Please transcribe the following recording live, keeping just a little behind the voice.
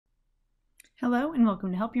Hello and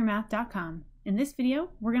welcome to helpyourmath.com. In this video,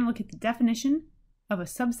 we're going to look at the definition of a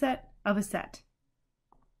subset of a set.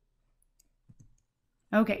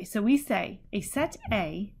 Okay, so we say a set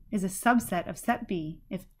A is a subset of set B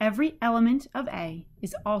if every element of A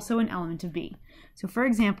is also an element of B. So for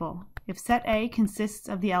example, if set A consists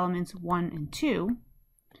of the elements 1 and 2,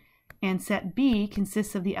 and set B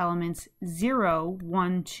consists of the elements 0,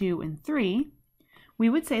 1, 2, and 3, we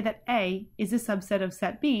would say that A is a subset of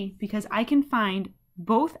set B because I can find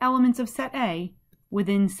both elements of set A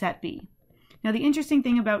within set B. Now the interesting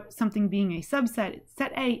thing about something being a subset,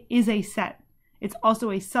 set A is a set. It's also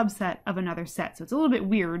a subset of another set. So it's a little bit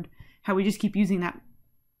weird how we just keep using that,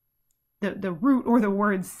 the root or the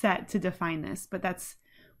word set to define this, but that's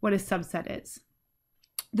what a subset is.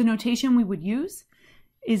 The notation we would use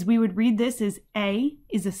is we would read this as A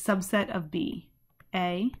is a subset of B.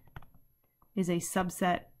 A is a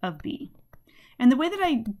subset of B. And the way that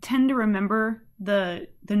I tend to remember the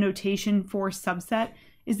notation for subset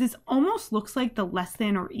is this almost looks like the less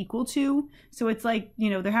than or equal to. So it's like, you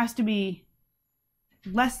know, there has to be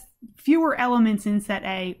fewer elements in set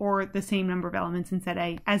A or the same number of elements in set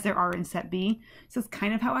A as there are in set B. So it's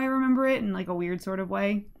kind of how I remember it in like a weird sort of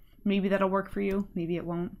way. Maybe that'll work for you, maybe it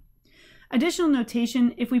won't. Additional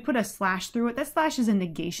notation, if we put a slash through it, that slash is a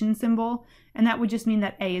negation symbol, and that would just mean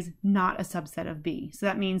that A is not a subset of B. So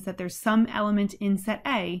that means that there's some element in set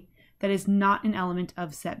A that is not an element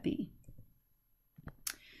of set B.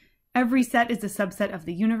 Every set is a subset of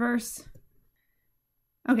the universe.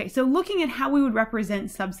 Okay, so looking at how we would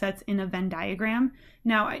represent subsets in a Venn diagram.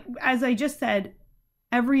 Now, as I just said,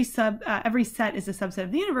 every set is a subset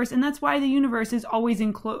of the universe, and that's why the universe is always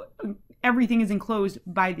everything is enclosed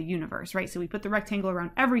by the universe, right? So we put the rectangle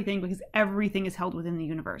around everything because everything is held within the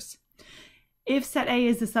universe. If set A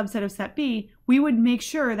is the subset of set B, we would make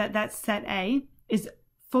sure that that set A is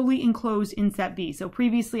fully enclosed in set B. So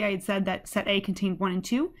previously I had said that set A contained 1 and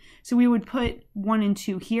 2. So we would put 1 and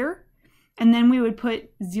 2 here, and then we would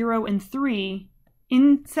put 0 and 3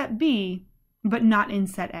 in set B, but not in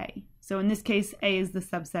set A. So in this case, A is the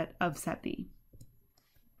subset of set B.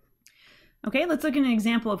 Okay, let's look at an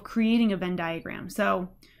example of creating a Venn diagram. So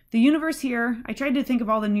the universe here, I tried to think of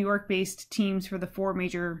all the New York-based teams for the 4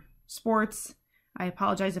 major sports. I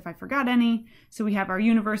apologize if I forgot any. So we have our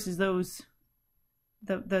universe is those,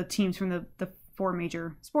 the teams from the 4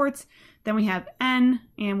 major sports. Then we have N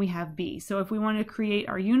and we have B. So if we want to create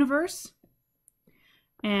our universe,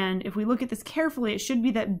 and if we look at this carefully, it should be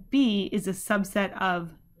that B is a subset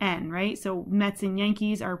of N, right? So Mets and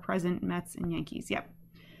Yankees are present, Mets and Yankees, yep.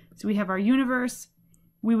 So we have our universe,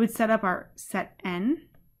 we would set up our set N,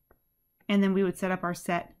 and then we would set up our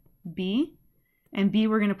set B. And B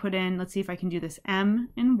we're going to put in, let's see if I can do this, M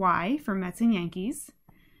and Y for Mets and Yankees.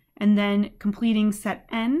 And then completing set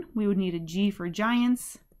N, we would need a G for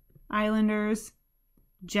Giants, Islanders,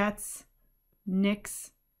 Jets,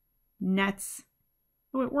 Knicks, Nets.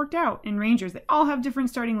 Oh, it worked out. And Rangers, they all have different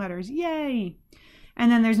starting letters. Yay!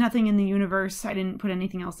 And then there's nothing in the universe. I didn't put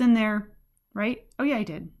anything else in there. Right? Oh yeah, I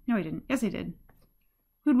did. No, I didn't. Yes, I did.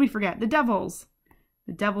 Who'd we forget? The Devils.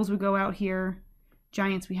 The Devils would go out here.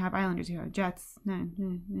 Giants, we have Islanders, we have Jets.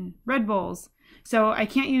 Red Bulls. So I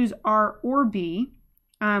can't use R or B,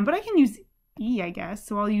 but I can use E, I guess.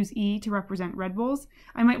 So I'll use E to represent Red Bulls.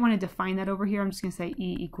 I might want to define that over here. I'm just going to say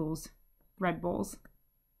E equals Red Bulls.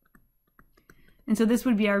 And so this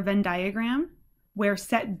would be our Venn diagram where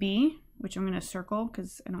set B, which I'm going to circle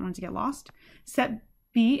because I don't want it to get lost, set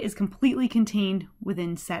B is completely contained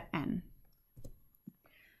within set N.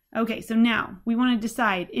 Okay, so now we want to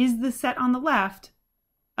decide, is the set on the left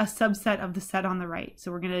a subset of the set on the right?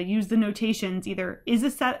 So we're going to use the notations either is a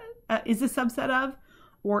subset of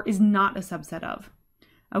or is not a subset of.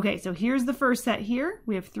 Okay, so here's the first set here.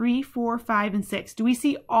 We have 3, 4, 5, and 6. Do we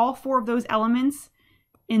see all 4 of those elements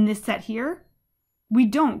in this set here? We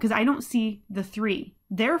don't, because I don't see the 3.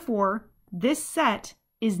 Therefore, this set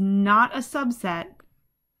is not a subset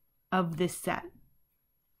of this set,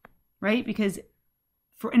 right? Because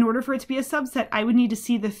in order for it to be a subset, I would need to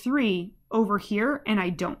see the 3 over here, and I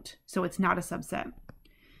don't, so it's not a subset.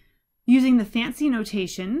 Using the fancy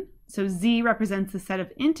notation, so Z represents the set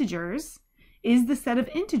of integers, is the set of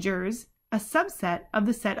integers a subset of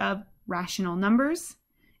the set of rational numbers?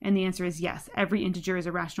 And the answer is yes, every integer is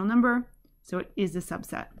a rational number, so it is a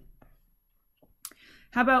subset.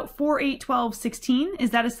 How about 4, 8, 12, 16? Is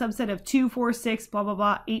that a subset of 2, 4, 6, blah, blah,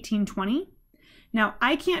 blah, 18, 20? Now,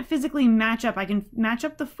 I can't physically match up. I can match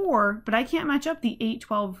up the 4, but I can't match up the 8,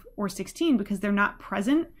 12, or 16 because they're not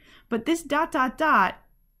present. But this ...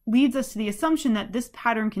 leads us to the assumption that this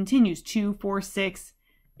pattern continues. 2, 4, 6,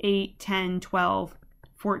 8, 10, 12,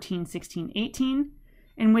 14, 16, 18,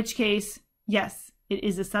 in which case, yes, it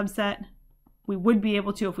is a subset. We would be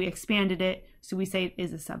able to if we expanded it, so we say it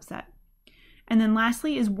is a subset. And then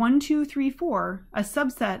lastly is 1, 2, 3, 4, a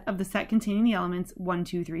subset of the set containing the elements 1,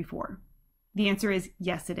 2, 3, 4. The answer is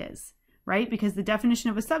yes, it is, right? Because the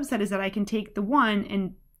definition of a subset is that I can take the 1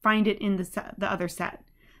 and find it in the other set.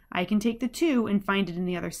 I can take the 2 and find it in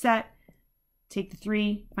the other set, take the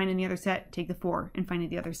 3, find it in the other set, take the 4, and find it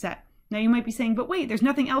in the other set. Now you might be saying, but wait, there's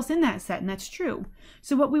nothing else in that set, and that's true.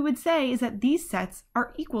 So what we would say is that these sets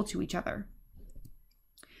are equal to each other.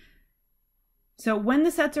 So when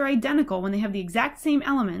the sets are identical, when they have the exact same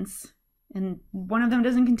elements, and one of them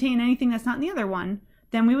doesn't contain anything that's not in the other one,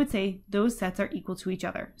 then we would say those sets are equal to each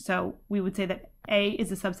other. So we would say that A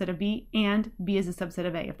is a subset of B and B is a subset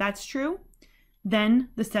of A. If that's true, then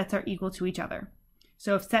the sets are equal to each other.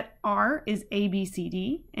 So if set R is A, B, C,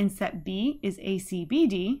 D, and set B is A, C, B,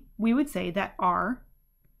 D, we would say that R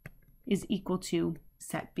is equal to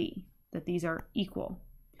set B, that these are equal.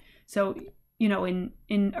 So, you know,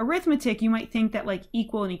 in arithmetic, you might think that like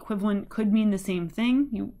equal and equivalent could mean the same thing.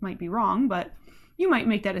 You might be wrong, but you might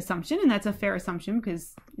make that assumption, and that's a fair assumption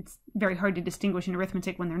because it's very hard to distinguish in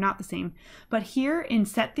arithmetic when they're not the same. But here in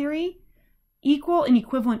set theory, equal and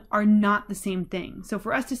equivalent are not the same thing. So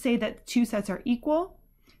for us to say that two sets are equal,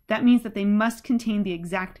 that means that they must contain the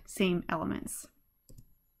exact same elements.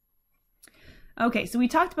 Okay, so we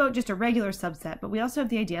talked about just a regular subset, but we also have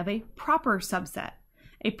the idea of a proper subset.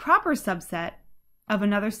 A proper subset of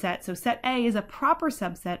another set, so set A is a proper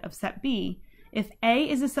subset of set B if A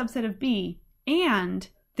is a subset of B and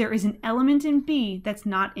there is an element in B that's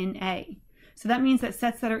not in A. So that means that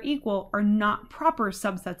sets that are equal are not proper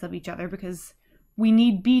subsets of each other because we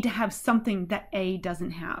need B to have something that A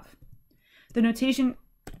doesn't have. The notation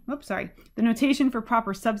for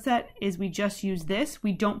proper subset is we just use this.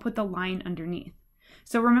 We don't put the line underneath.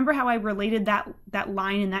 So remember how I related that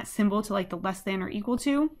line and that symbol to like the less than or equal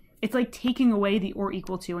to? It's like taking away the or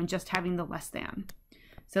equal to and just having the less than.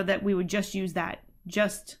 So that we would just use that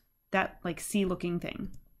like C looking thing.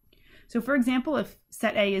 So for example, if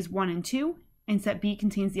set A is 1 and 2 and set B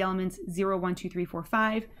contains the elements 0, 1, 2, 3, 4,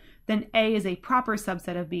 5, then A is a proper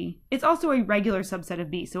subset of B. It's also a regular subset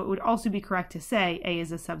of B, so it would also be correct to say A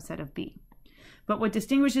is a subset of B. But what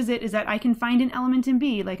distinguishes it is that I can find an element in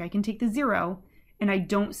B, like I can take the 0, and I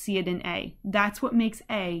don't see it in A. That's what makes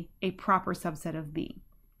A proper subset of B,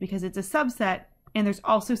 because it's a subset and there's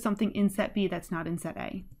also something in set B that's not in set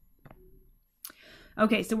A.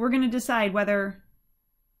 Okay, so we're going to decide whether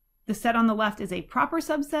the set on the left is a proper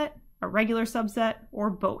subset, a regular subset, or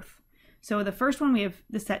both. So the first one, we have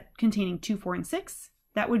the set containing 2, 4, and 6.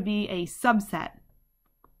 That would be a subset,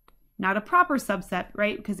 not a proper subset,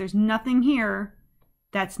 right? Because there's nothing here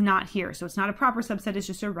that's not here. So it's not a proper subset, it's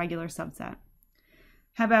just a regular subset.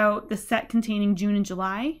 How about the set containing June and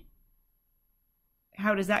July?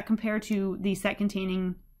 How does that compare to the set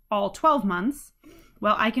containing all 12 months?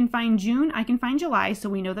 Well, I can find June, I can find July, so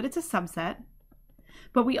we know that it's a subset.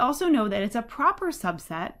 But we also know that it's a proper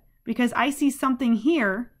subset because I see something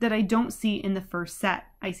here that I don't see in the first set.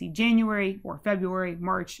 I see January or February,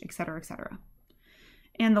 March, etc., etc.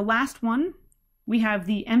 And the last one, we have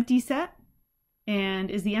the empty set.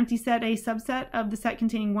 And is the empty set a subset of the set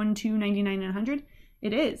containing 1, 2, 99, and 100?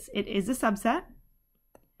 It is. It is a subset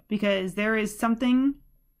because there is something,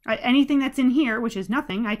 anything that's in here, which is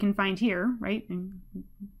nothing, I can find here, right?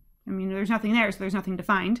 I mean, there's nothing there, so there's nothing to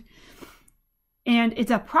find. And it's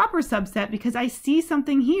a proper subset because I see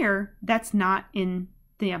something here that's not in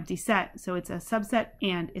the empty set. So it's a subset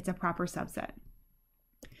and it's a proper subset.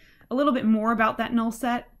 A little bit more about that null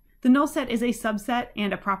set. The null set is a subset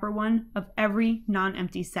and a proper one of every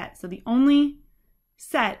non-empty set. So the only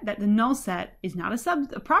set that the null set is not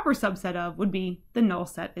a proper subset of would be the null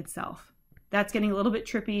set itself. That's getting a little bit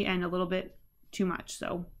trippy and a little bit too much.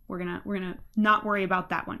 So we're gonna not worry about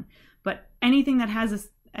that one. But anything that has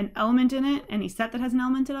an element in it, any set that has an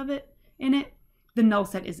element of it in it, the null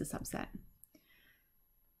set is a subset.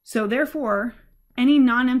 So therefore, any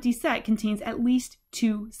non-empty set contains at least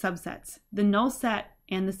 2 subsets, the null set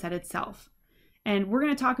and the set itself. And we're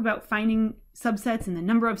going to talk about finding subsets and the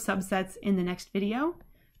number of subsets in the next video,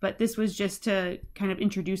 but this was just to kind of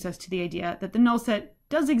introduce us to the idea that the null set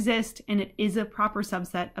does exist and it is a proper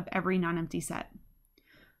subset of every non-empty set.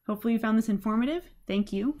 Hopefully you found this informative.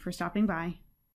 Thank you for stopping by.